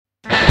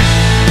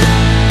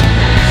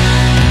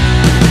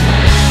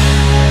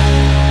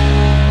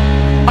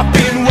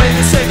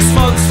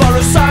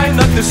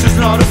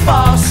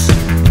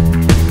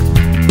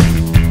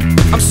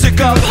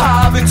of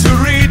having to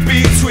read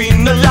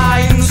between the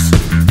lines.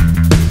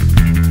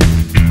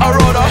 I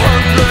wrote 100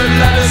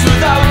 letters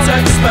without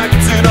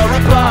expecting a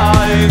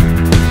reply.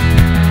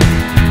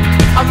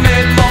 I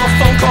made more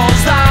phone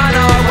calls than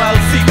a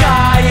wealthy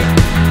guy.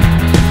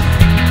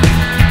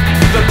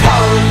 The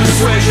power of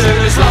persuasion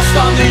is lost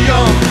on the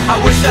young. I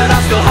wish that I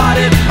still had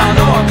it. I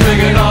know I'm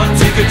clinging on,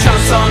 take a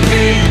chance on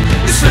me.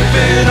 It's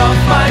slipping off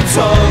my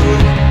tongue.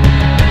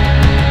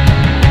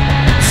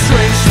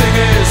 Strange thing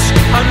is,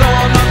 I know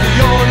I'm not the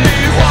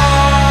only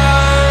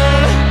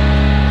one.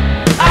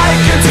 I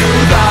can do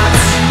that.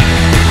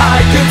 I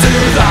can do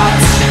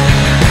that.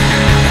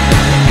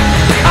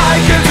 I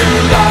can do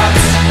that.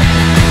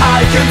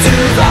 I can do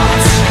that.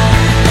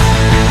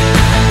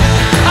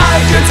 I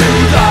can do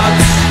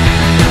that.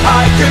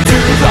 I can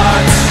do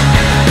that.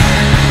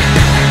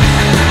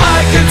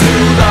 I can do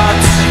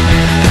that.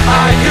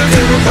 I can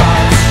do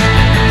that.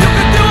 You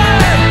can do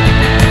it.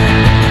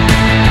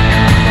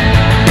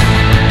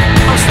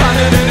 I'm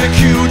standing in a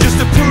queue just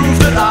to prove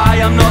that I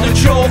am not a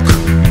joke.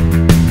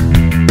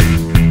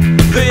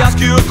 They ask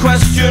you a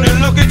question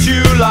and look at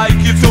you like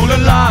you told a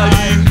lie.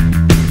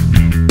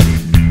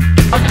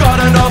 I've got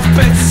enough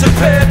bits of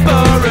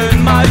paper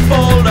in my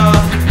folder.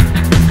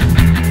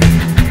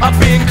 I've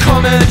been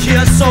coming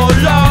here so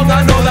long,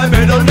 I know their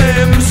middle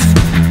names.